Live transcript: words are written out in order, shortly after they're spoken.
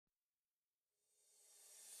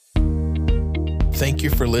Thank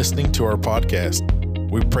you for listening to our podcast.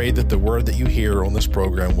 We pray that the word that you hear on this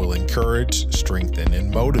program will encourage, strengthen,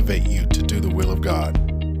 and motivate you to do the will of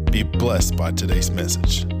God. Be blessed by today's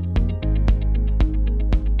message.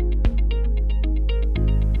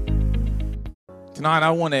 Tonight,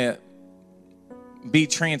 I want to be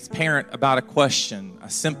transparent about a question,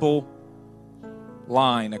 a simple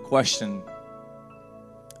line, a question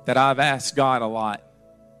that I've asked God a lot.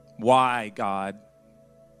 Why, God?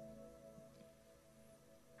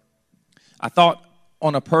 I thought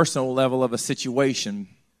on a personal level of a situation.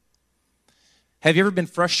 Have you ever been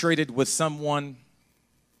frustrated with someone,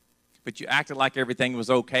 but you acted like everything was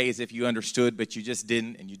okay, as if you understood, but you just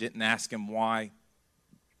didn't, and you didn't ask them why?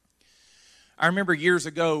 I remember years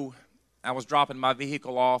ago, I was dropping my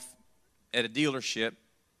vehicle off at a dealership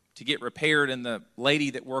to get repaired, and the lady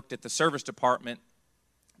that worked at the service department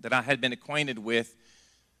that I had been acquainted with,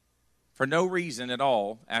 for no reason at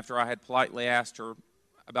all, after I had politely asked her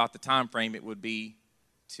about the time frame it would be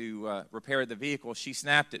to repair the vehicle, she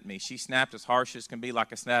snapped at me. She snapped as harsh as can be,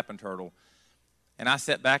 like a snapping turtle. And I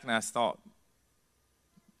sat back and I thought,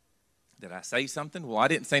 did I say something? Well, I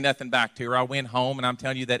didn't say nothing back to her. I went home, and I'm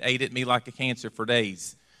telling you, that ate at me like a cancer for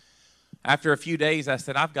days. After a few days, I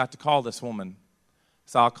said, I've got to call this woman.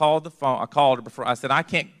 So I called the phone. I called her before. I said, I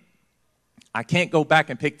can't go back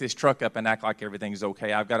and pick this truck up and act like everything's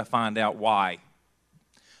okay. I've got to find out why.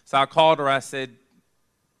 So I called her.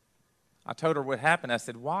 I told her what happened. I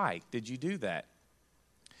said, why did you do that?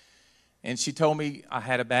 And she told me I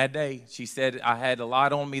had a bad day. She said I had a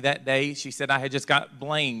lot on me that day. She said I had just got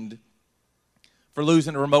blamed for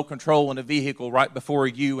losing the remote control in a vehicle right before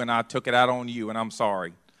you, and I took it out on you, and I'm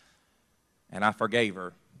sorry. And I forgave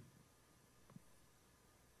her.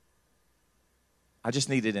 I just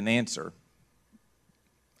needed an answer.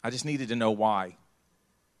 I just needed to know why.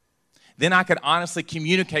 Then I could honestly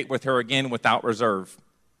communicate with her again without reserve.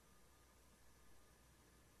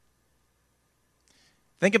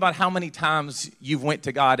 Think about how many times you've went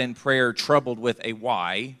to God in prayer troubled with a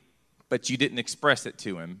why, but you didn't express it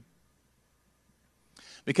to Him.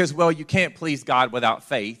 Because, well, you can't please God without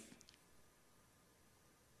faith.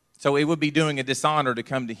 So it would be doing a dishonor to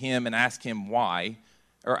come to Him and ask Him why,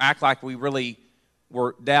 or act like we really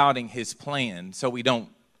were doubting His plan, so we don't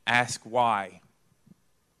ask why.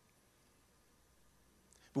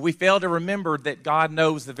 But we fail to remember that God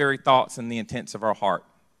knows the very thoughts and the intents of our heart.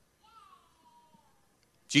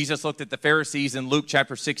 Jesus looked at the Pharisees in Luke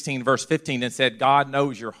chapter 16, verse 15, and said, God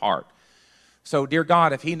knows your heart. So, dear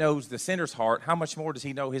God, if He knows the sinner's heart, how much more does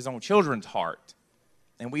He know His own children's heart?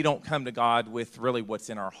 And we don't come to God with really what's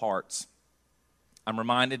in our hearts. I'm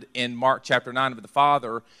reminded in Mark chapter 9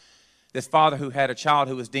 of this father who had a child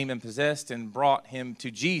who was demon-possessed and brought him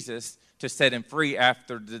to Jesus to set him free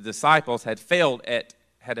after the disciples had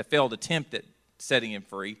a failed attempt at setting him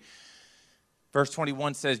free. Verse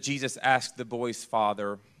 21 says, Jesus asked the boy's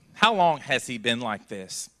father, how long has he been like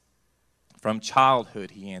this? From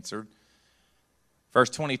childhood, he answered. Verse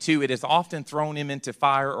 22, it has often thrown him into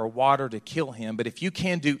fire or water to kill him, but if you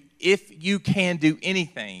can do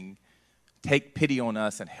anything, take pity on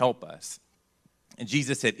us and help us. And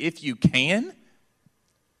Jesus said, if you can?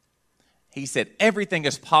 He said, everything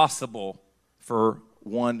is possible for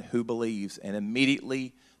one who believes. And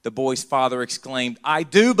immediately the boy's father exclaimed, I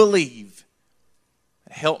do believe.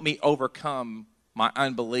 Help me overcome my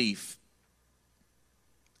unbelief.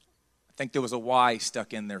 I think there was a why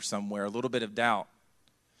stuck in there somewhere, a little bit of doubt.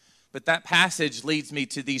 But that passage leads me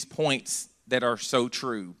to these points that are so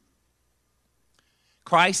true.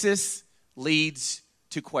 Crisis leads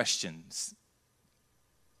to questions.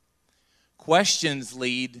 Questions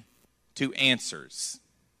lead to answers.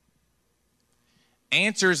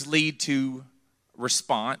 Answers lead to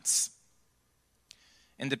response.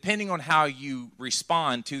 And depending on how you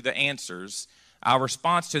respond to the answers, our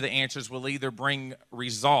response to the answers will either bring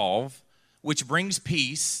resolve, which brings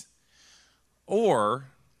peace, or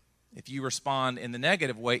if you respond in the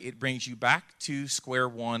negative way, it brings you back to square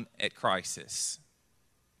one at crisis.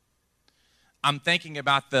 I'm thinking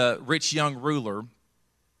about the rich young ruler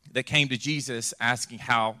that came to Jesus asking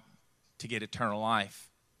how to get eternal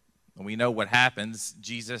life. And we know what happens.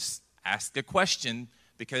 Jesus asked a question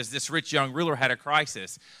because this rich young ruler had a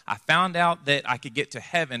crisis. I found out that I could get to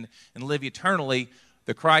heaven and live eternally.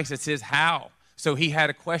 The crisis is how? So he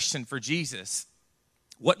had a question for Jesus.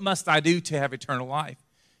 What must I do to have eternal life?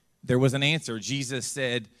 There was an answer. Jesus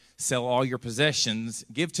said, sell all your possessions,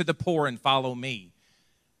 give to the poor, and follow me.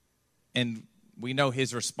 And we know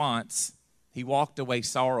his response. He walked away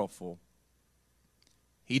sorrowful.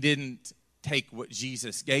 He didn't take what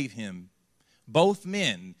Jesus gave him. Both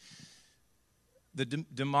men the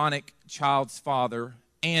demonic child's father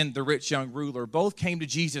and the rich young ruler both came to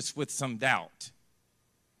Jesus with some doubt.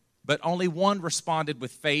 But only one responded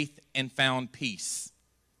with faith and found peace.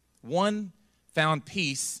 One found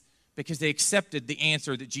peace because they accepted the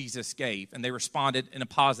answer that Jesus gave, and they responded in a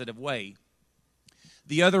positive way.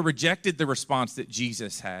 The other rejected the response that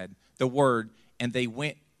Jesus had, the word, and they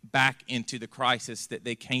went back into the crisis that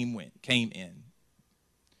they came in.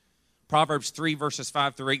 Proverbs 3 verses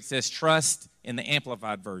 5 through 8 says, trust in the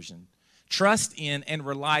Amplified Version. Trust in and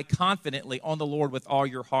rely confidently on the Lord with all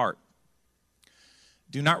your heart.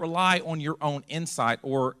 Do not rely on your own insight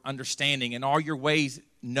or understanding. In all your ways,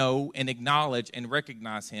 know and acknowledge and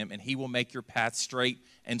recognize him, and he will make your path straight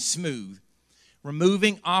and smooth,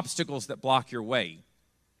 removing obstacles that block your way.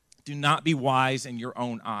 Do not be wise in your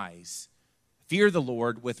own eyes. Fear the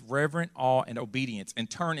Lord with reverent awe and obedience, and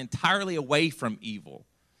turn entirely away from evil.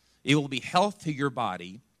 It will be health to your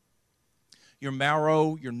body, your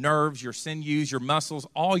marrow, your nerves, your sinews, your muscles,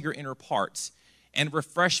 all your inner parts, and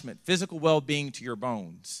refreshment, physical well-being to your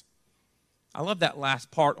bones. I love that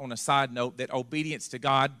last part on a side note, that obedience to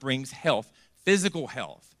God brings health, physical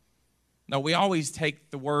health. Now, we always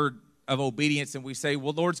take the word of obedience and we say,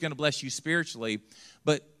 well, Lord's going to bless you spiritually,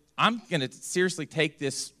 but I'm going to seriously take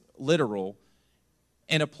this literal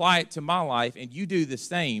and apply it to my life, and you do the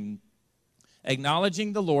same.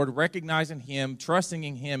 Acknowledging the Lord, recognizing him, trusting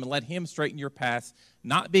in him, and let him straighten your paths,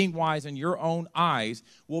 not being wise in your own eyes,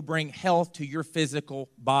 will bring health to your physical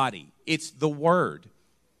body. It's the word.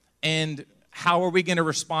 And how are we going to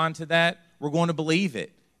respond to that? We're going to believe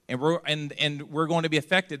it. And we're going to be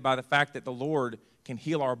affected by the fact that the Lord can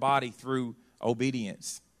heal our body through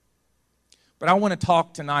obedience. But I want to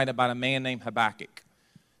talk tonight about a man named Habakkuk.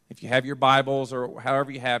 If you have your Bibles or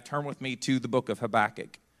however you have, turn with me to the book of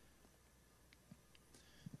Habakkuk.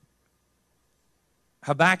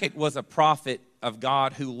 Habakkuk was a prophet of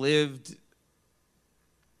God who lived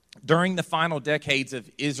during the final decades of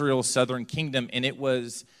Israel's southern kingdom, and it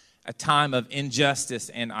was a time of injustice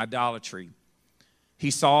and idolatry. He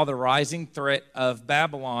saw the rising threat of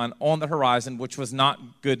Babylon on the horizon, which was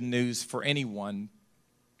not good news for anyone.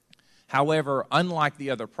 However, unlike the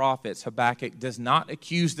other prophets, Habakkuk does not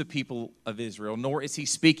accuse the people of Israel, nor is he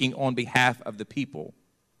speaking on behalf of the people.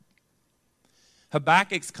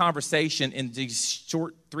 Habakkuk's conversation in these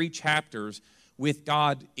short 3 chapters with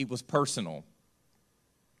God, it was personal.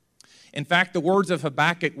 In fact, the words of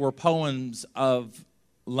Habakkuk were poems of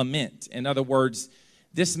lament. In other words,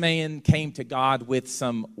 this man came to God with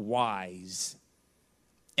some whys.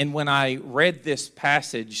 And when I read this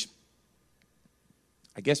passage,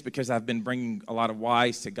 I guess because I've been bringing a lot of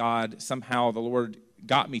whys to God, somehow the Lord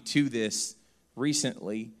got me to this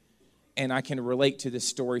recently, and I can relate to this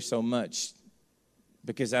story so much.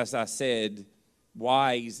 Because as I said,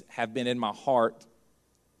 whys have been in my heart.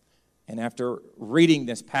 And after reading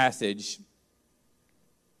this passage,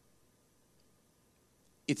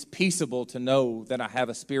 it's peaceable to know that I have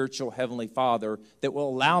a spiritual Heavenly Father that will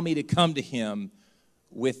allow me to come to him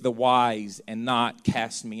with the whys and not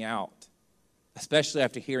cast me out, especially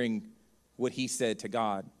after hearing what he said to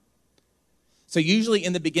God. So usually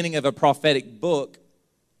in the beginning of a prophetic book,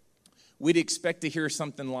 we'd expect to hear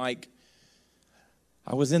something like,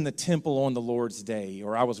 I was in the temple on the Lord's day,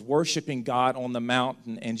 or I was worshiping God on the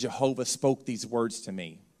mountain and Jehovah spoke these words to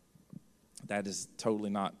me. That is totally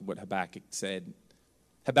not what Habakkuk said.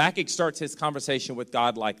 Habakkuk starts his conversation with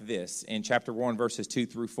God like this in chapter 1, verses 2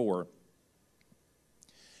 through 4.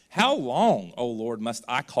 How long, O Lord, must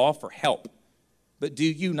I call for help? But do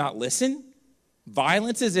you not listen?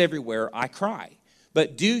 Violence is everywhere, I cry.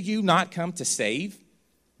 But do you not come to save?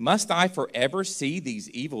 Must I forever see these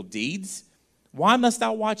evil deeds? Why must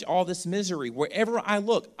I watch all this misery? Wherever I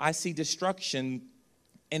look, I see destruction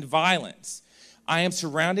and violence. I am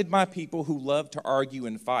surrounded by people who love to argue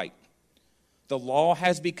and fight. The law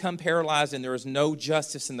has become paralyzed and there is no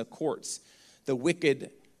justice in the courts. The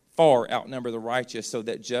wicked far outnumber the righteous, so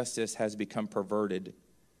that justice has become perverted.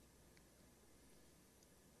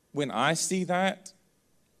 When I see that,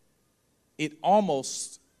 it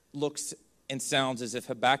almost looks and sounds as if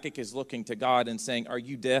Habakkuk is looking to God and saying, are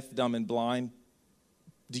you deaf, dumb, and blind?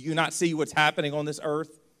 Do you not see what's happening on this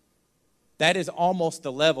earth? That is almost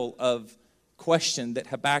the level of question that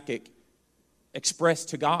Habakkuk expressed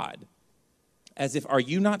to God. As if, are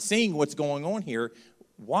you not seeing what's going on here?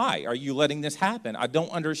 Why are you letting this happen? I don't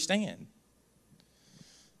understand.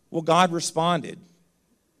 Well, God responded.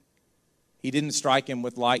 He didn't strike him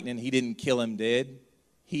with lightning. He didn't kill him dead.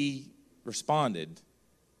 He responded.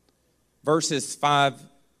 Verses 5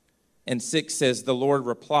 and 6 says, the Lord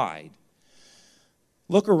replied,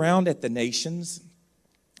 look around at the nations.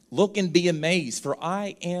 Look and be amazed, for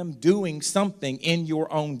I am doing something in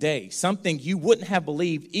your own day, something you wouldn't have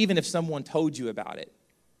believed even if someone told you about it.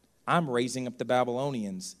 I'm raising up the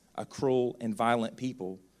Babylonians, a cruel and violent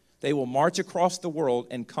people. They will march across the world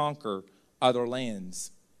and conquer other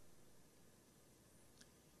lands.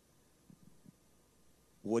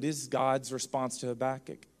 What is God's response to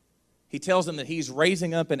Habakkuk? He tells him that he's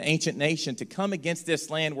raising up an ancient nation to come against this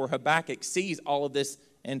land where Habakkuk sees all of this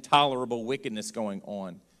intolerable wickedness going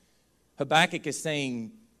on. Habakkuk is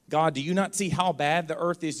saying, God, do you not see how bad the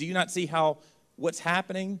earth is? Do you not see what's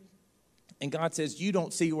happening? And God says, you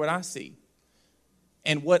don't see what I see.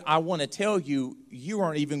 And what I want to tell you, you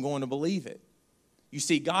aren't even going to believe it. You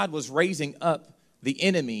see, God was raising up the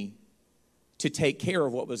enemy to take care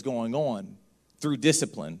of what was going on through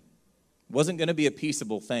discipline. It wasn't going to be a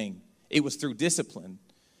peaceable thing. It was through discipline.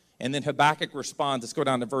 And then Habakkuk responds. Let's go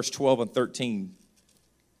down to verse 12 and 13.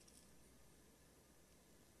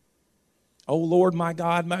 O Lord, my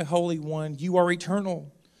God, my Holy One, you are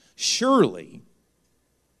eternal. Surely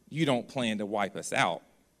you don't plan to wipe us out.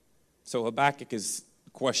 So Habakkuk is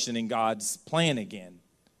questioning God's plan again.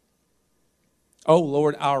 O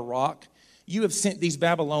Lord, our rock, you have sent these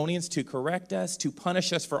Babylonians to correct us, to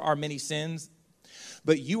punish us for our many sins.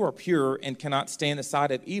 But you are pure and cannot stand the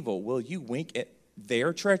side of evil. Will you wink at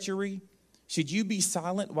their treachery? Should you be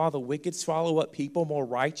silent while the wicked swallow up people more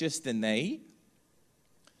righteous than they?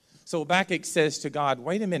 So Habakkuk says to God,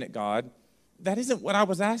 wait a minute, God, that isn't what I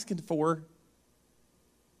was asking for.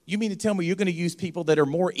 You mean to tell me you're going to use people that are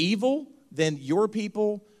more evil than your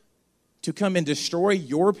people to come and destroy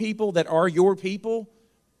your people that are your people?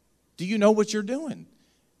 Do you know what you're doing?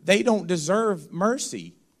 They don't deserve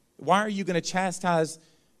mercy. Why are you going to chastise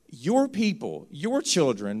your people, your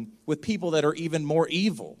children, with people that are even more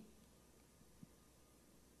evil?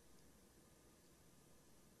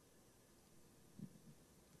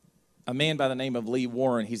 A man by the name of Lee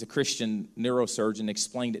Warren, he's a Christian neurosurgeon,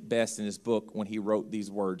 explained it best in his book when he wrote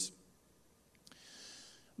these words.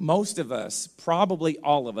 Most of us, probably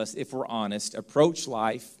all of us, if we're honest, approach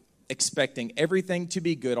life expecting everything to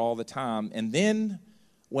be good all the time. And then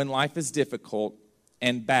when life is difficult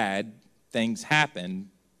and bad things happen,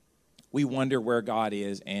 we wonder where God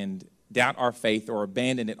is and doubt our faith or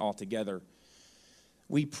abandon it altogether.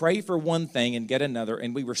 We pray for one thing and get another,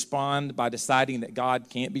 and we respond by deciding that God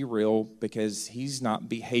can't be real because he's not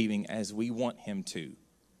behaving as we want him to.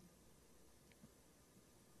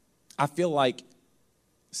 I feel like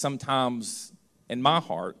sometimes in my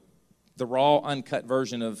heart, the raw, uncut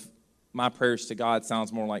version of my prayers to God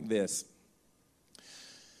sounds more like this.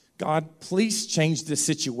 God, please change this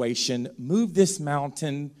situation, move this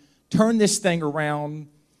mountain, turn this thing around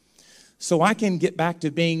so I can get back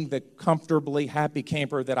to being the comfortably happy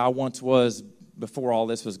camper that I once was before all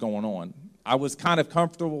this was going on. I was kind of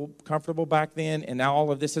comfortable back then, and now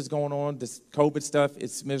all of this is going on. This COVID stuff,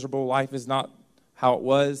 it's miserable. Life is not how it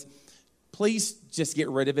was. Please just get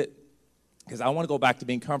rid of it because I want to go back to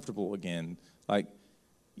being comfortable again. Like,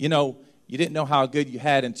 you didn't know how good you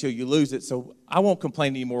had until you lose it, so I won't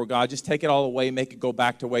complain anymore, God. Just take it all away, make it go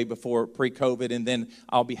back to way before pre-COVID, and then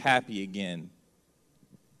I'll be happy again.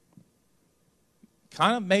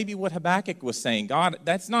 Kind of maybe what Habakkuk was saying. God,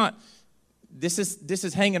 this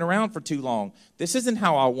is hanging around for too long. This isn't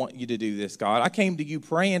how I want you to do this, God. I came to you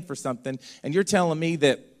praying for something, and you're telling me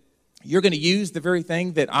that you're going to use the very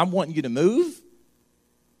thing that I'm wanting you to move?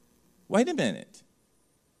 Wait a minute.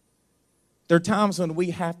 There are times when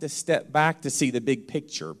we have to step back to see the big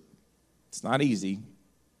picture. It's not easy.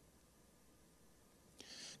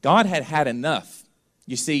 God had had enough.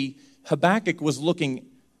 You see, Habakkuk was looking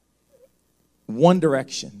one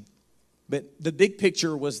direction. But the big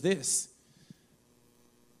picture was this.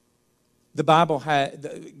 The Bible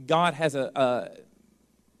God has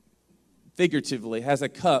figuratively has a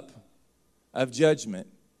cup of judgment.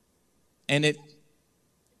 And it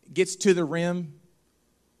gets to the rim,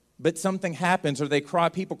 but something happens, or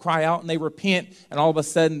people cry out and they repent, and all of a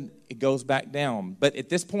sudden it goes back down. But at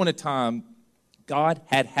this point in time, God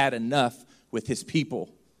had had enough with his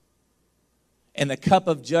people. And the cup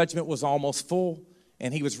of judgment was almost full,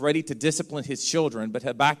 and he was ready to discipline his children, but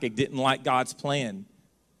Habakkuk didn't like God's plan.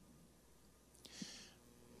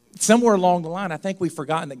 Somewhere along the line, I think we've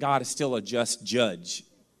forgotten that God is still a just judge.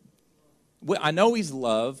 I know he's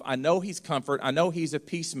love, I know he's comfort, I know he's a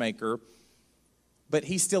peacemaker, but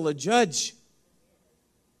he's still a judge.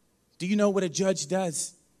 Do you know what a judge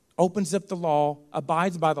does? Opens up the law,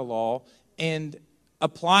 abides by the law, and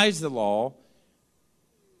applies the law.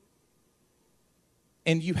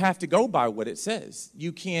 And you have to go by what it says.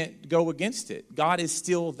 You can't go against it. God is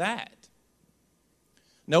still that.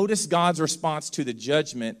 Notice God's response to the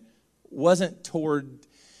judgment wasn't toward,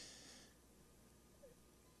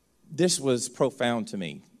 this was profound to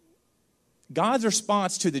me. God's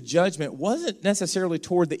response to the judgment wasn't necessarily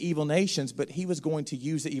toward the evil nations, but he was going to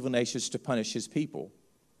use the evil nations to punish his people.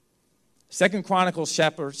 2 Chronicles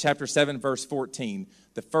chapter 7, verse 14,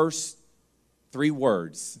 the first 3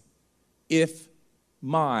 words, if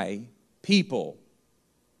my people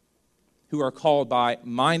who are called by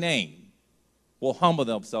my name will humble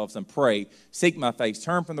themselves and pray, seek my face,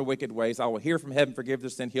 turn from their wicked ways, I will hear from heaven, forgive their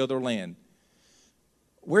sin, heal their land.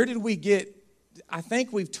 Where did we get, I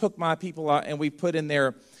think we've took my people out and we put in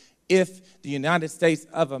there, if the United States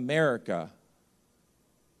of America,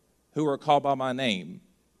 who are called by my name.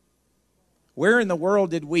 Where in the world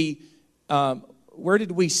did we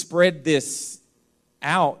spread this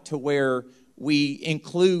out to where we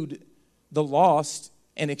include the lost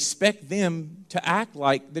and expect them to act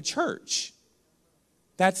like the church?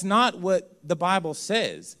 That's not what the Bible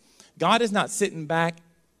says. God is not sitting back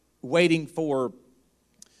waiting for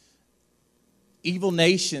evil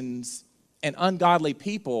nations and ungodly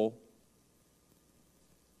people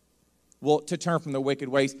to turn from their wicked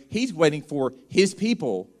ways. He's waiting for his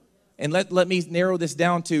people. And let me narrow this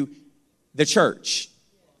down to the church,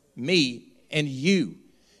 me and you.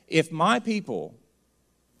 If my people,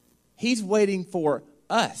 he's waiting for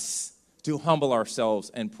us to humble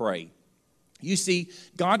ourselves and pray. You see,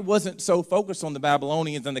 God wasn't so focused on the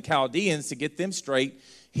Babylonians and the Chaldeans to get them straight.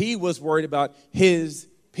 He was worried about his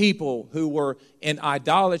people who were in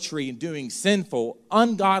idolatry and doing sinful,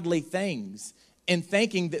 ungodly things and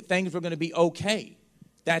thinking that things were going to be okay.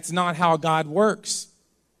 That's not how God works.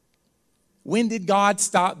 When did God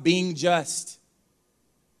stop being just?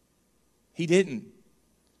 He didn't.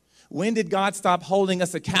 When did God stop holding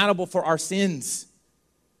us accountable for our sins?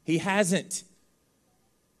 He hasn't.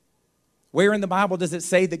 Where in the Bible does it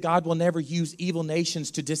say that God will never use evil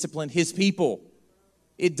nations to discipline his people?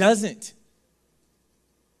 It doesn't.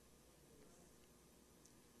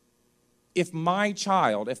 If my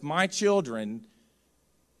children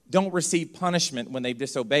don't receive punishment when they've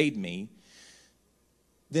disobeyed me,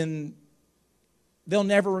 then they'll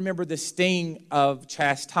never remember the sting of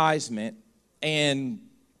chastisement, and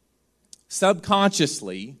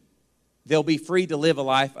subconsciously, they'll be free to live a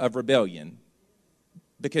life of rebellion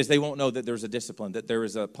because they won't know that there's a discipline, that there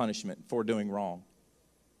is a punishment for doing wrong.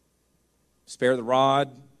 Spare the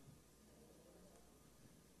rod.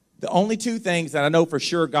 The only 2 things that I know for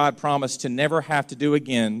sure God promised to never have to do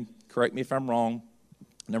again, correct me if I'm wrong.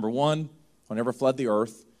 Number 1, he'll never flood the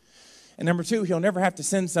earth. And number 2, he'll never have to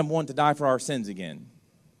send someone to die for our sins again.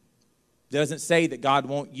 It doesn't say that God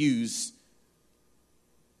won't use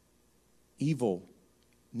evil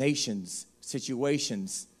nations,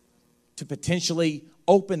 situations to potentially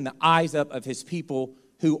open the eyes up of his people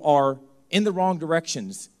who are in the wrong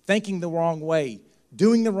directions, thinking the wrong way,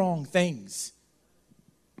 doing the wrong things.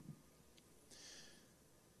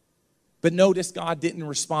 But notice God didn't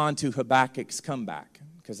respond to Habakkuk's comeback,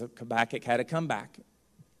 because Habakkuk had a comeback.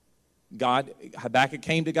 Habakkuk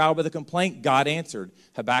came to God with a complaint. God answered.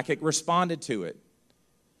 Habakkuk responded to it.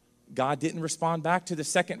 God didn't respond back to the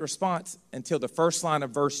second response until the first line of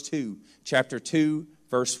verse 2, chapter 2,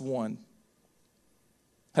 verse 1.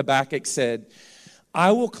 Habakkuk said,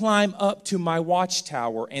 I will climb up to my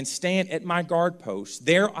watchtower and stand at my guard post.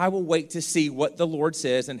 There I will wait to see what the Lord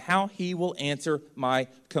says and how he will answer my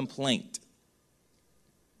complaint.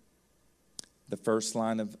 The first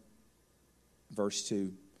line of verse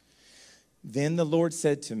 2. Then the Lord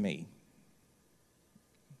said to me,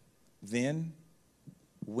 then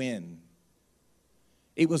when?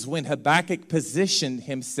 It was when Habakkuk positioned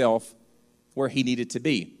himself where he needed to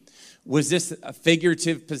be. Was this a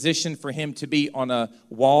figurative position for him to be on a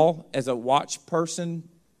wall as a watch person?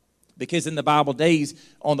 Because in the Bible days,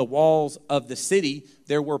 on the walls of the city,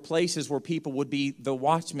 there were places where people would be the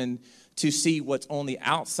watchmen to see what's on the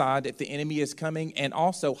outside if the enemy is coming, and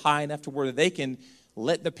also high enough to where they can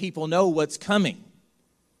let the people know what's coming.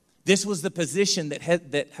 This was the position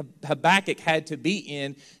that Habakkuk had to be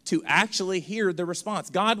in to actually hear the response.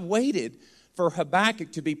 God waited for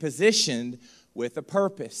Habakkuk to be positioned with a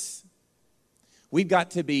purpose. We've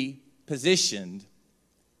got to be positioned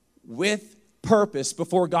with purpose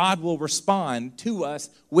before God will respond to us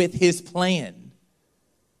with his plan.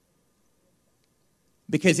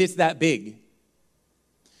 Because it's that big.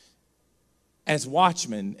 As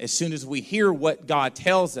watchmen, as soon as we hear what God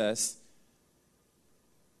tells us,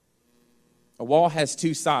 a wall has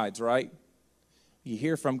 2 sides, right? You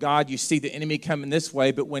hear from God, you see the enemy coming this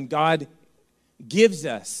way, but when God gives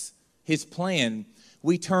us his plan,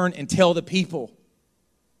 we turn and tell the people.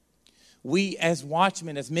 We as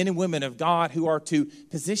watchmen, as men and women of God who are to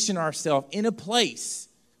position ourselves in a place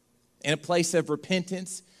of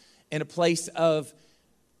repentance, in a place of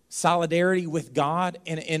solidarity with God,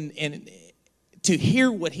 and to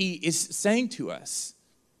hear what he is saying to us.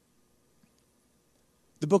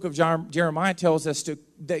 The book of Jeremiah tells us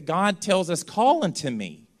that God tells us, call unto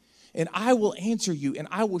me, and I will answer you, and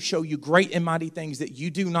I will show you great and mighty things that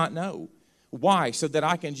you do not know. Why? So that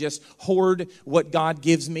I can just hoard what God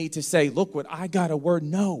gives me to say, look what I got a word.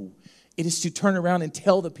 No, it is to turn around and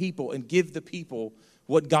tell the people and give the people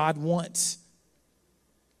what God wants.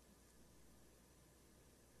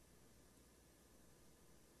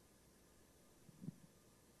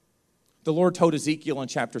 The Lord told Ezekiel in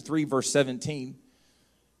chapter 3, verse 17,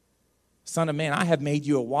 Son of man, I have made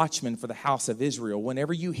you a watchman for the house of Israel.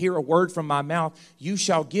 Whenever you hear a word from my mouth, you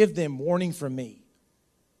shall give them warning from me.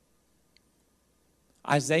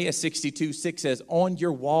 Isaiah 62:6 says, on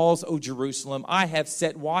your walls, O Jerusalem, I have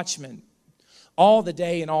set watchmen all the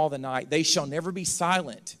day and all the night. They shall never be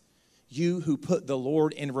silent. You who put the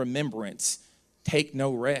Lord in remembrance, take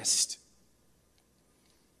no rest.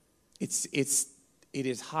 It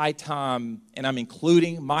is high time, and I'm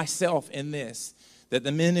including myself in this, that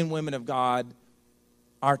the men and women of God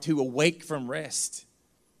are to awake from rest,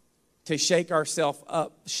 to shake ourselves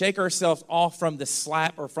up, shake ourselves off from the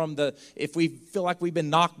slap or from if we feel like we've been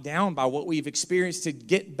knocked down by what we've experienced, to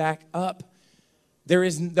get back up. There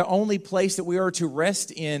is the only place that we are to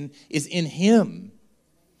rest in is in him.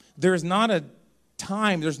 There's not a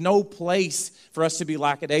time, there's no place for us to be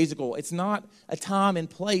lackadaisical. It's not a time and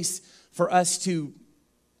place for us to,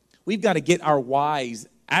 we've got to get our whys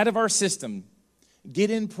out of our system,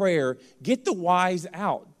 get in prayer, get the whys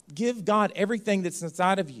out. Give God everything that's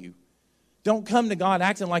inside of you. Don't come to God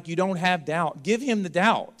acting like you don't have doubt. Give him the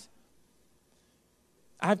doubt.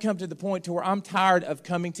 I've come to the point to where I'm tired of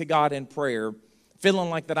coming to God in prayer, feeling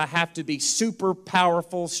like that I have to be super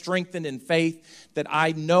powerful, strengthened in faith, that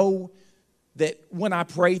I know that when I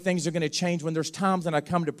pray, things are going to change. When there's times when I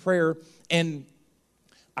come to prayer and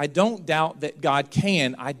I don't doubt that God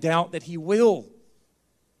can, I doubt that he will.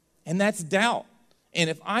 And that's doubt. And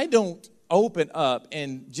if I don't open up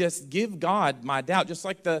and just give God my doubt, just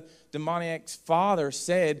like the demoniac's father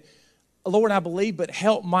said, Lord, I believe, but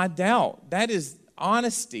help my doubt. That is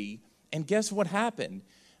honesty. And guess what happened?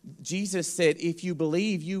 Jesus said, if you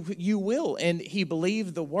believe, you will. And he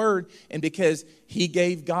believed the word. And because he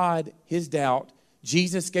gave God his doubt,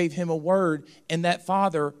 Jesus gave him a word, and that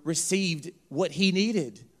father received what he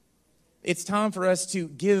needed. It's time for us to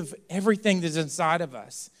give everything that's inside of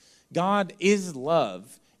us. God is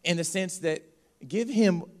love in the sense that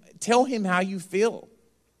tell him how you feel.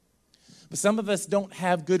 But some of us don't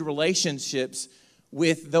have good relationships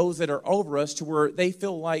with those that are over us to where they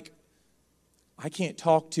feel like, I can't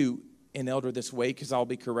talk to an elder this way because I'll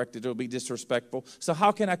be corrected. It'll be disrespectful. So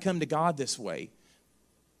how can I come to God this way?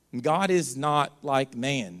 God is not like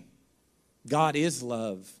man. God is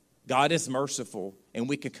love. God is merciful. And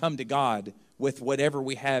we can come to God with whatever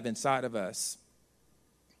we have inside of us.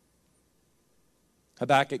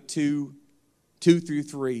 Habakkuk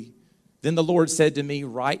 2:2-3. Then the Lord said to me,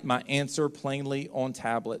 write my answer plainly on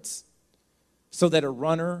tablets, so that a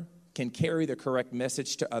runner can carry the correct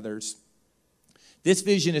message to others. This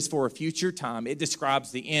vision is for a future time. It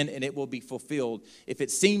describes the end, and it will be fulfilled. If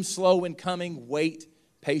it seems slow in coming, wait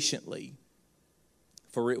patiently,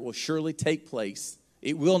 for it will surely take place.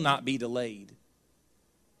 It will not be delayed.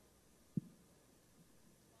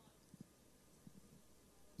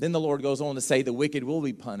 Then the Lord goes on to say the wicked will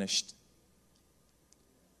be punished.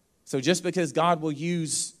 So just because God will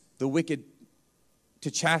use the wicked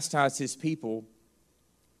to chastise his people,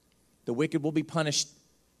 the wicked will be punished.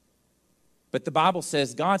 But the Bible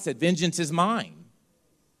says, God said, vengeance is mine.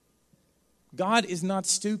 God is not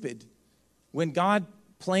stupid. When God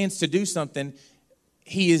plans to do something,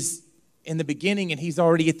 he is in the beginning and he's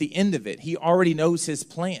already at the end of it. He already knows his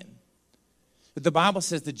plan. But the Bible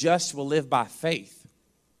says the just will live by faith.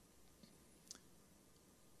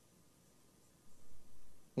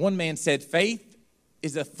 One man said, faith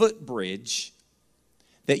is a footbridge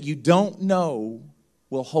that you don't know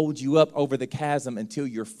will hold you up over the chasm until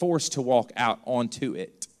you're forced to walk out onto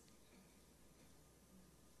it.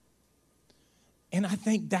 And I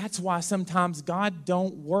think that's why sometimes God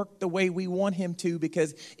don't work the way we want him to,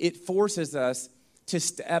 because it forces us to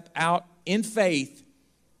step out in faith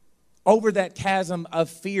over that chasm of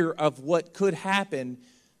fear of what could happen,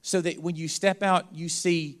 so that when you step out, you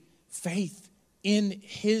see faith in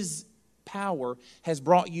his power has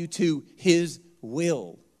brought you to his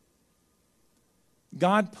will.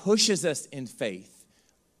 God pushes us in faith.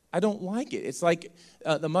 I don't like it. It's like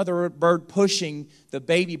the mother bird pushing the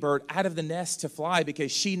baby bird out of the nest to fly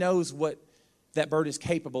because she knows what that bird is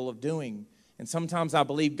capable of doing. And sometimes I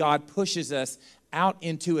believe God pushes us out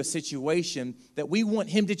into a situation that we want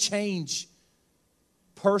him to change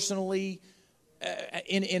personally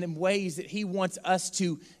in ways that he wants us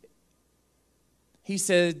to. He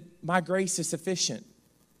said, my grace is sufficient.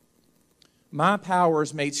 My power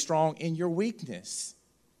is made strong in your weakness.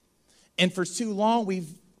 And for too long,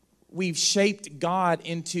 we've shaped God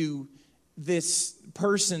into this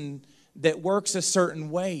person that works a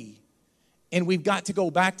certain way. And we've got to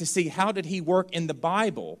go back to see, how did he work in the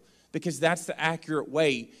Bible? Because that's the accurate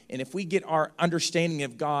way. And if we get our understanding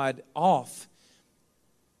of God off,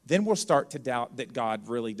 then we'll start to doubt that God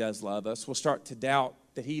really does love us. We'll start to doubt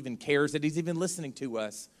that he even cares, that he's even listening to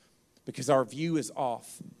us, because our view is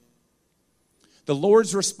off. The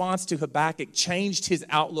Lord's response to Habakkuk changed his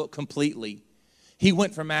outlook completely. He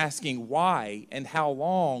went from asking why and how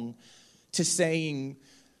long to saying,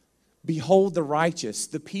 behold the righteous,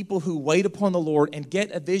 the people who wait upon the Lord and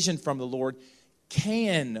get a vision from the Lord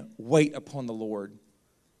can wait upon the Lord.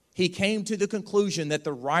 He came to the conclusion that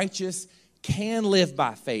the righteous can live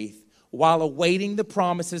by faith while awaiting the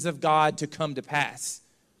promises of God to come to pass.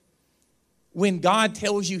 When God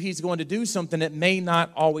tells you he's going to do something, it may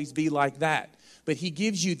not always be like that, but he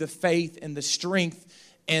gives you the faith and the strength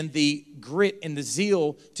and the grit and the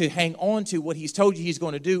zeal to hang on to what he's told you he's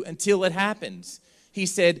going to do until it happens. He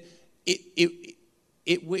said,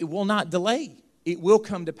 it will not delay. It will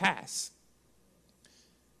come to pass.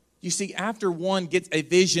 You see, after one gets a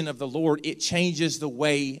vision of the Lord, it changes the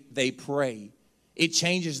way they pray. It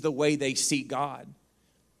changes the way they seek God.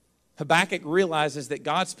 Habakkuk realizes that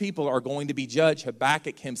God's people are going to be judged.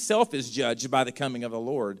 Habakkuk himself is judged by the coming of the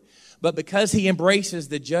Lord. But because he embraces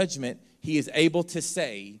the judgment, he is able to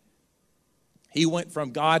say, he went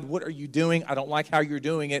from, God, what are you doing? I don't like how you're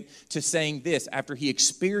doing it, to saying this after he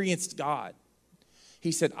experienced God.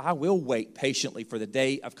 He said, I will wait patiently for the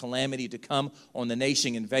day of calamity to come on the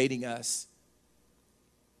nation invading us.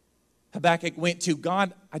 Habakkuk went to,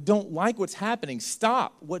 God, I don't like what's happening.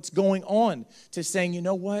 Stop what's going on, to saying, you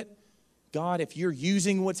know what? God, if you're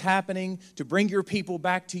using what's happening to bring your people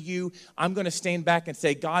back to you, I'm going to stand back and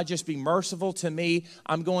say, God, just be merciful to me.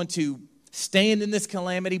 I'm going to stand in this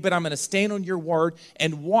calamity, but I'm going to stand on your word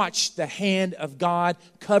and watch the hand of God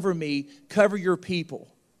cover me, cover your people.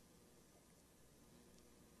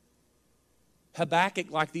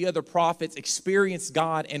 Habakkuk, like the other prophets, experienced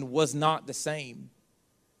God and was not the same.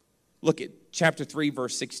 Look at chapter 3,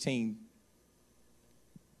 verse 16.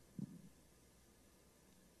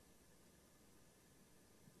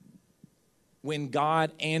 When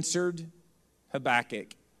God answered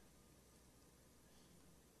Habakkuk,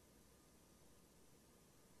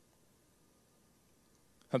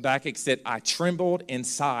 Habakkuk said, I trembled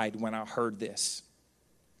inside when I heard this.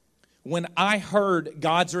 When I heard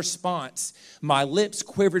God's response, my lips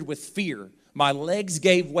quivered with fear. My legs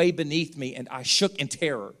gave way beneath me, and I shook in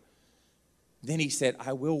terror. Then he said,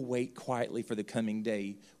 I will wait quietly for the coming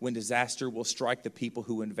day when disaster will strike the people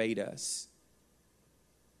who invade us.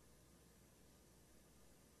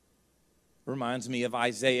 Reminds me of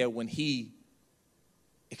Isaiah when he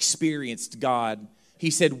experienced God. He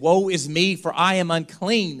said, woe is me, for I am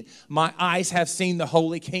unclean. My eyes have seen the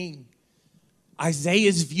Holy King.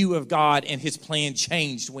 Isaiah's view of God and his plan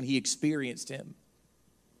changed when he experienced him.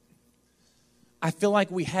 I feel like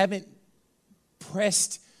we haven't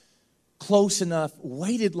pressed close enough,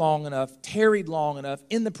 waited long enough, tarried long enough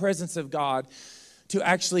in the presence of God to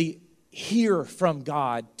actually hear from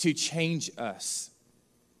God to change us.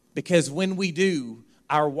 Because when we do,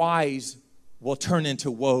 our whys will turn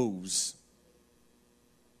into woes.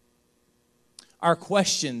 Our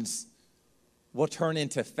questions will turn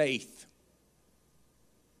into faith.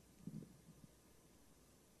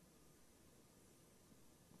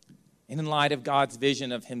 And in light of God's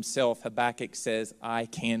vision of himself, Habakkuk says, I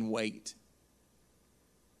can wait.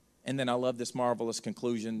 And then I love this marvelous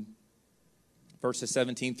conclusion, verses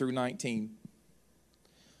 17 through 19.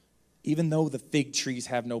 Even though the fig trees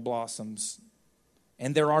have no blossoms,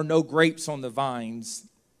 and there are no grapes on the vines,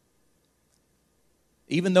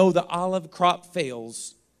 even though the olive crop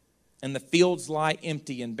fails, and the fields lie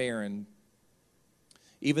empty and barren,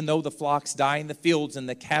 even though the flocks die in the fields, and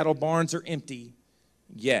the cattle barns are empty,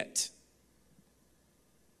 yet,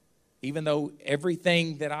 even though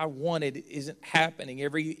everything that I wanted isn't happening,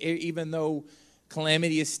 even though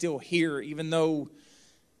calamity is still here, even though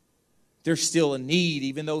there's still a need,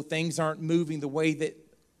 even though things aren't moving the way that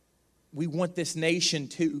we want this nation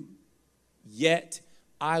to, yet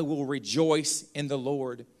I will rejoice in the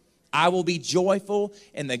Lord. I will be joyful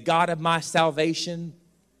in the God of my salvation.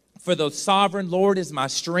 For the sovereign Lord is my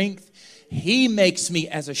strength. He makes me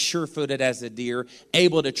as a sure-footed as a deer,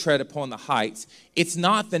 able to tread upon the heights. It's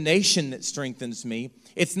not the nation that strengthens me.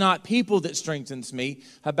 It's not people that strengthens me.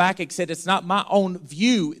 Habakkuk said, it's not my own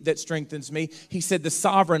view that strengthens me. He said, the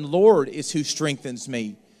sovereign Lord is who strengthens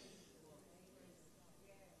me.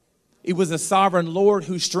 It was the sovereign Lord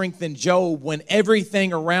who strengthened Job when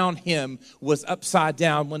everything around him was upside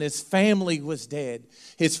down, when his family was dead,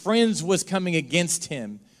 his friends was coming against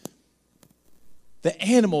him. The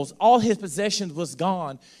animals, all his possessions was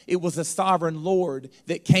gone. It was the sovereign Lord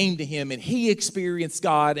that came to him, and he experienced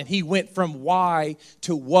God, and he went from why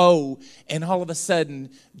to woe. And all of a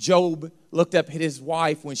sudden, Job looked up at his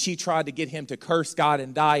wife when she tried to get him to curse God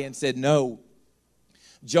and die and said no.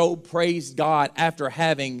 Job praised God after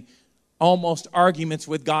having almost arguments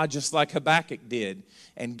with God just like Habakkuk did.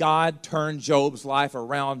 And God turned Job's life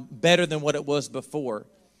around better than what it was before.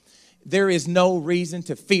 There is no reason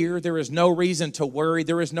to fear. There is no reason to worry.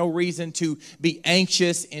 There is no reason to be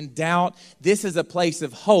anxious and doubt. This is a place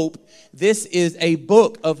of hope. This is a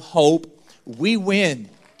book of hope. We win.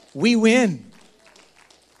 We win.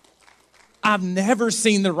 I've never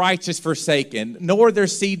seen the righteous forsaken, nor their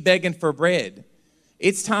seed begging for bread.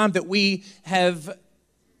 It's time that we have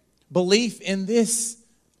belief in this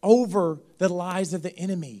over the lies of the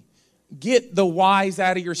enemy. Get the wise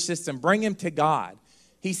out of your system. Bring him to God.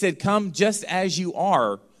 He said, come just as you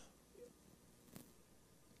are.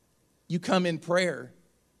 You come in prayer.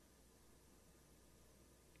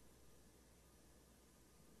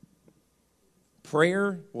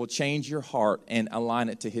 Prayer will change your heart and align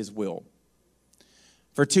it to his will.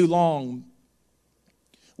 For too long,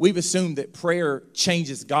 we've assumed that prayer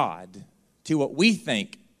changes God to what we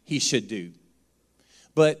think he should do.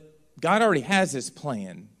 But God already has his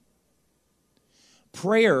plan.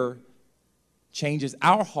 Prayer changes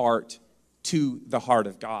our heart to the heart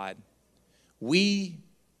of God. We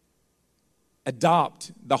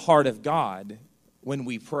adopt the heart of God when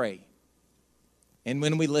we pray and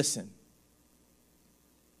when we listen.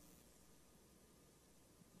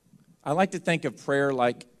 I like to think of prayer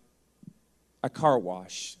like a car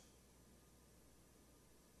wash.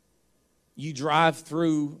 You drive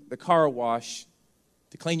through the car wash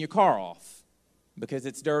to clean your car off because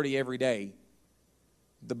it's dirty every day.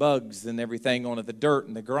 The bugs and everything on it, the dirt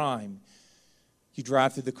and the grime. You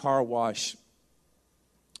drive through the car wash.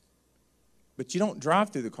 But you don't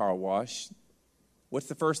drive through the car wash. What's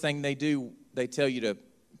the first thing they do? They tell you to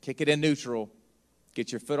kick it in neutral,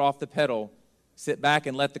 get your foot off the pedal, sit back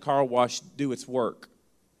and let the car wash do its work.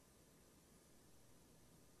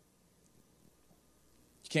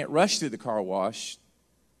 You can't rush through the car wash.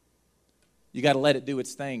 You got to let it do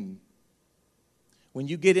its thing. When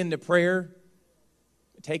you get into prayer,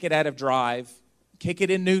 take it out of drive, kick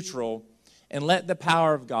it in neutral, and let the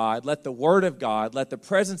power of God, let the word of God, let the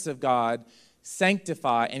presence of God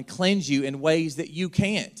sanctify and cleanse you in ways that you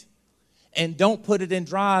can't. And don't put it in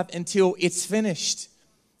drive until it's finished.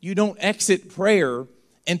 You don't exit prayer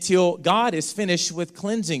until God is finished with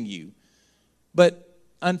cleansing you. But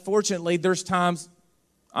unfortunately, there's times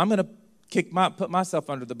I'm going to put myself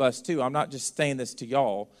under the bus too. I'm not just saying this to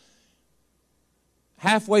y'all.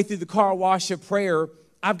 Halfway through the car wash of prayer,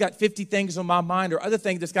 I've got 50 things on my mind or other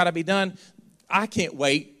things that's got to be done. I can't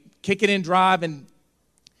wait. Kick it in drive and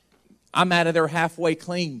I'm out of there halfway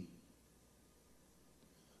clean.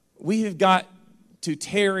 We have got to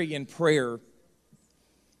tarry in prayer.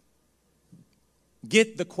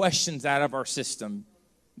 Get the questions out of our system.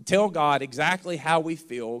 Tell God exactly how we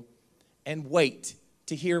feel and wait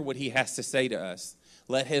to hear what he has to say to us.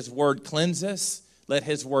 Let his word cleanse us. Let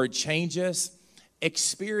his word change us.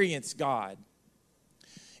 Experience God.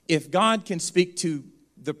 If God can speak to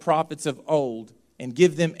the prophets of old and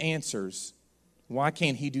give them answers, why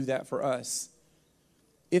can't he do that for us?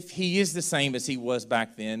 If he is the same as he was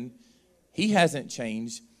back then, he hasn't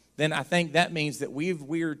changed, then I think that means that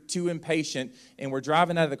we're too impatient and we're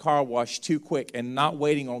driving out of the car wash too quick and not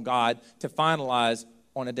waiting on God to finalize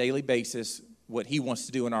on a daily basis what he wants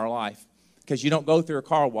to do in our life. Because you don't go through a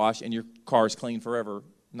car wash and your car is clean forever.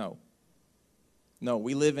 No,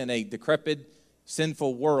 we live in a decrepit,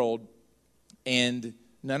 sinful world, and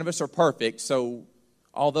none of us are perfect. So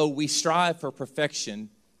although we strive for perfection,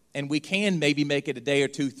 and we can maybe make it a day or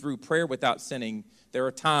two through prayer without sinning, there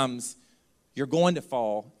are times you're going to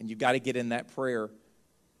fall, and you've got to get in that prayer.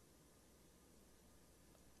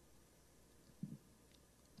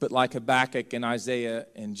 But like Habakkuk and Isaiah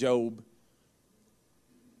and Job,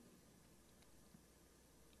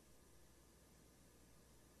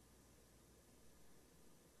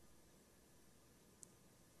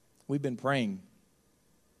 We've been praying.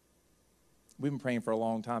 We've been praying for a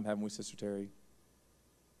long time, haven't we, Sister Terry?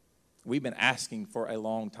 We've been asking for a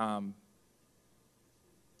long time.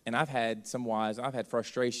 And I've had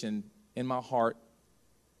frustration in my heart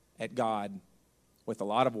at God with a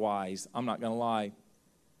lot of whys. I'm not going to lie.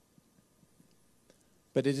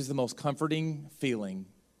 But it is the most comforting feeling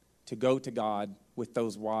to go to God with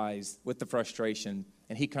those whys, with the frustration,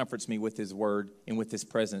 and He comforts me with His word and with His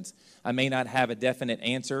presence. I may not have a definite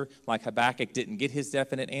answer, like Habakkuk didn't get his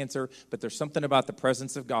definite answer, but there's something about the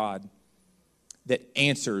presence of God that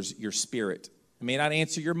answers your spirit. It may not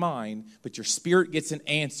answer your mind, but your spirit gets an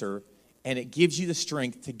answer, and it gives you the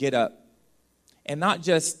strength to get up. And not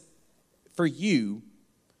just for you,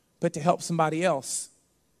 but to help somebody else.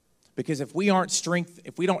 Because if we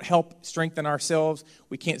don't help strengthen ourselves,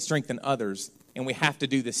 we can't strengthen others. And we have to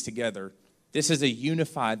do this together. This is a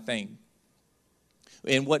unified thing.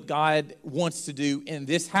 And what God wants to do in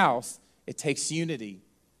this house, it takes unity.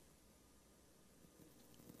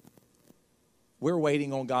 We're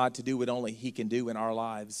waiting on God to do what only He can do in our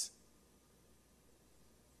lives.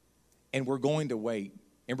 And we're going to wait.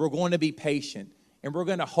 And we're going to be patient. And we're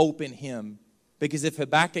going to hope in Him. Because if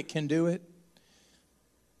Habakkuk can do it,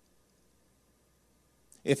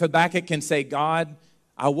 if Habakkuk can say, God,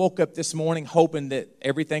 I woke up this morning hoping that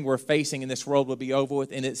everything we're facing in this world will be over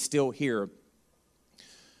with, and it's still here.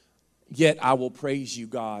 Yet I will praise you,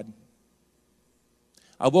 God.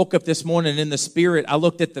 I woke up this morning in the Spirit. I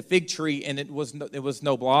looked at the fig tree, and it was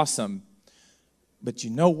no blossom. But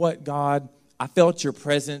you know what, God? I felt your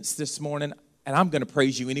presence this morning, and I'm going to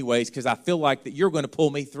praise you anyways because I feel like that you're going to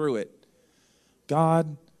pull me through it.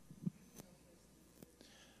 God,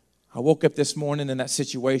 I woke up this morning and that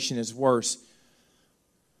situation is worse.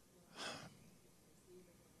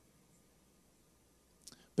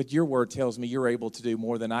 But your word tells me you're able to do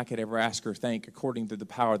more than I could ever ask or think according to the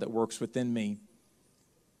power that works within me.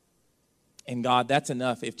 And God, that's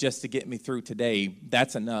enough. If just to get me through today,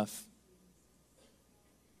 that's enough.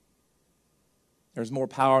 There's more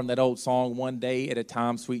power in that old song, one day at a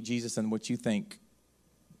time, sweet Jesus, than what you think.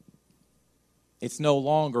 It's no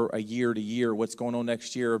longer a year to year, what's going on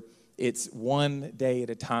next year. It's one day at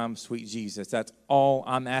a time, sweet Jesus. That's all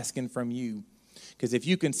I'm asking from you. Because if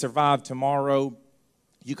you can survive tomorrow,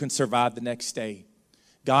 you can survive the next day.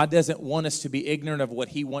 God doesn't want us to be ignorant of what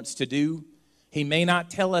He wants to do. He may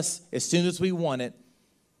not tell us as soon as we want it.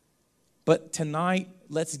 But tonight,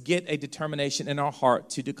 let's get a determination in our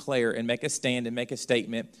heart to declare and make a stand and make a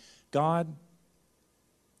statement. God,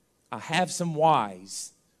 I have some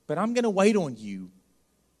whys, but I'm going to wait on you.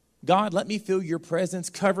 God, let me feel your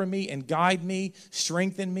presence. Cover me and guide me,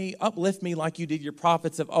 strengthen me, uplift me like you did your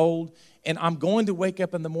prophets of old. And I'm going to wake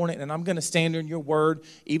up in the morning and I'm going to stand on your word,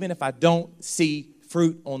 even if I don't see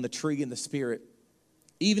fruit on the tree in the Spirit.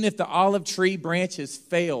 Even if the olive tree branch has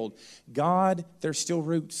failed, God, there's still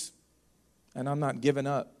roots. And I'm not giving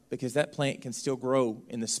up because that plant can still grow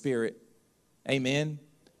in the Spirit. Amen.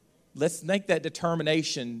 Let's make that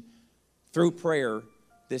determination through prayer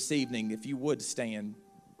this evening, if you would stand.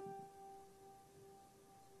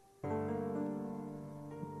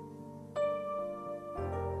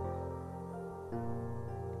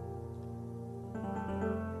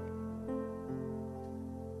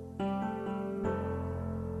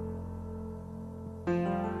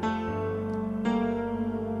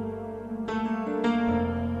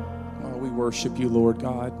 Worship you, Lord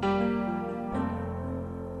God.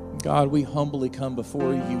 God, we humbly come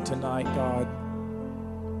before you tonight, God,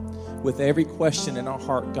 with every question in our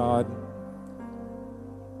heart, God.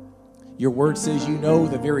 Your word says you know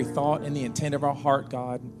the very thought and the intent of our heart,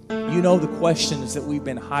 God. You know the questions that we've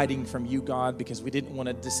been hiding from you, God, because we didn't want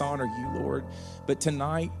to dishonor you, Lord. But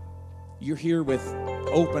tonight, you're here with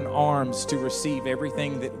open arms to receive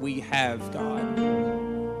everything that we have, God.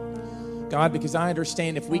 God, because I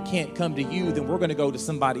understand if we can't come to you, then we're going to go to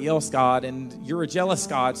somebody else, God, and you're a jealous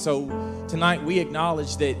God. So tonight we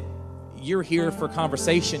acknowledge that you're here for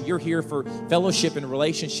conversation. You're here for fellowship and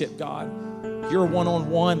relationship, God. You're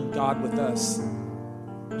one-on-one, God, with us.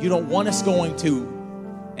 You don't want us going to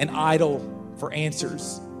an idol for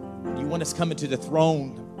answers. You want us coming to the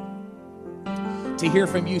throne to hear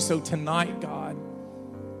from you. So tonight, God,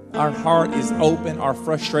 our heart is open. Our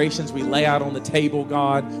frustrations we lay out on the table,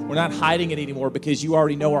 God. We're not hiding it anymore because you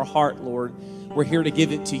already know our heart, Lord. We're here to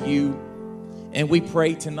give it to you. And we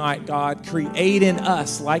pray tonight, God, create in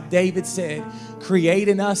us, like David said, create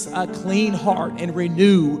in us a clean heart and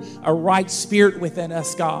renew a right spirit within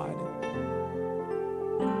us, God.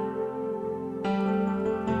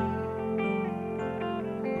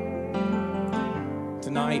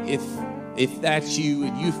 Tonight, if that's you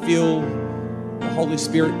and you feel the Holy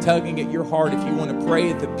Spirit tugging at your heart. If you want to pray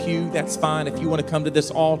at the pew, that's fine. If you want to come to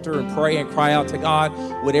this altar and pray and cry out to God,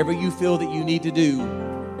 whatever you feel that you need to do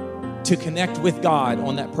to connect with God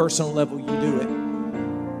on that personal level, you do it.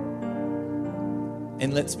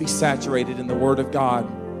 And let's be saturated in the Word of God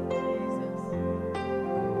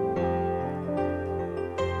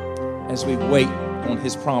as we wait on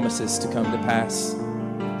His promises to come to pass.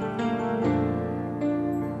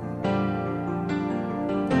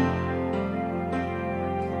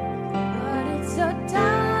 But it's a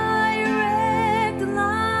direct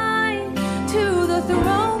line to the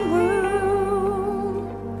throne room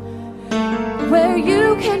where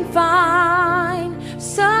you can find